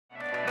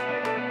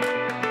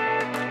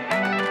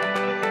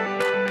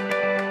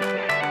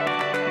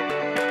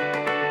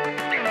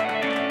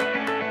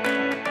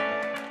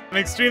I'm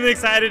extremely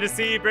excited to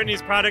see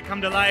Brittany's product come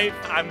to life.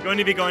 I'm going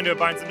to be going to a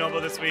Barnes & Noble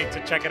this week to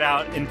check it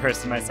out in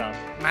person myself.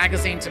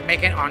 Magazine to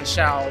make it on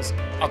shelves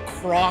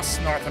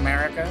across North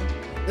America.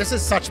 This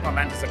is such a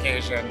momentous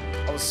occasion.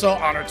 I was so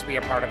honored to be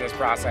a part of this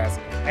process.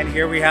 And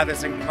here we have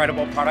this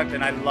incredible product,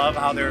 and I love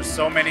how there are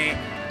so many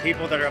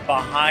people that are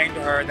behind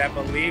her, that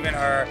believe in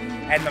her,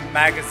 and the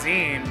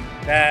magazine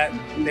that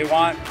they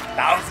want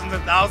thousands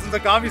and thousands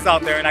of copies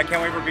out there, and I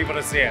can't wait for people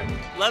to see it.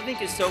 Love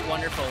Inc. is so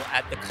wonderful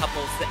at the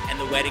couples and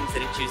the weddings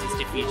that it chooses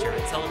to feature.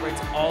 It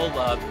celebrates all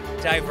love,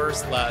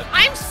 diverse love.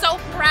 I'm so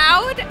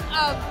proud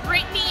of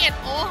Brittany and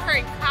all her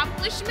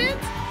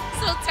accomplishments.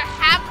 So to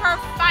have her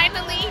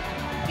finally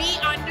be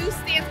on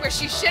newsstands where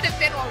she should have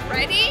been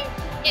already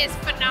is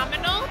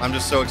phenomenal. I'm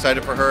just so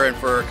excited for her and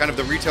for kind of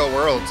the retail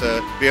world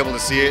to be able to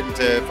see it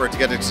and for it to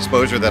get its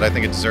exposure that I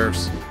think it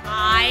deserves.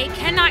 I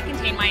cannot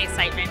contain my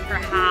excitement for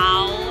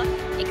how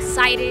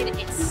excited,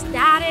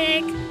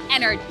 ecstatic,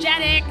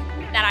 energetic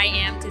that I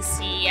am to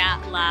see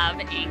Love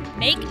Inc.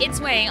 make its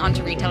way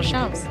onto retail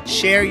shelves.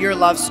 Share your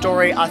love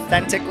story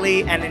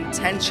authentically and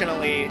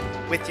intentionally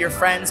with your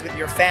friends, with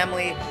your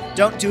family.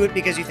 Don't do it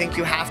because you think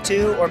you have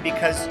to or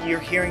because you're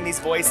hearing these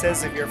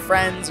voices of your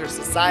friends or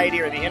society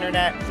or the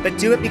internet, but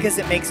do it because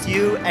it makes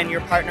you and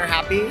your partner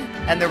happy,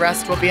 and the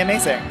rest will be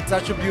amazing.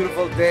 Such a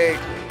beautiful day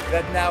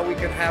that now we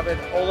can have it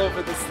all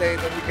over the state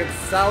and we can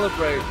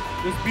celebrate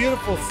this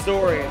beautiful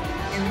story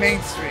in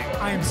mainstream.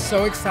 I am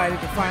so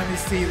excited to finally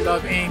see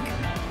Love Inc.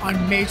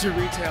 on major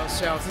retail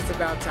shelves. It's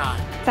about time.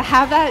 To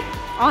have that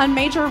on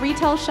major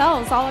retail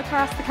shelves all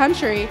across the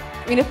country.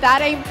 I mean, if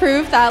that ain't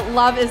proof that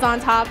love is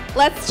on top,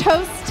 let's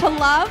toast to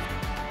love.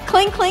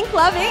 Clink, clink,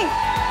 Love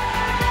Inc.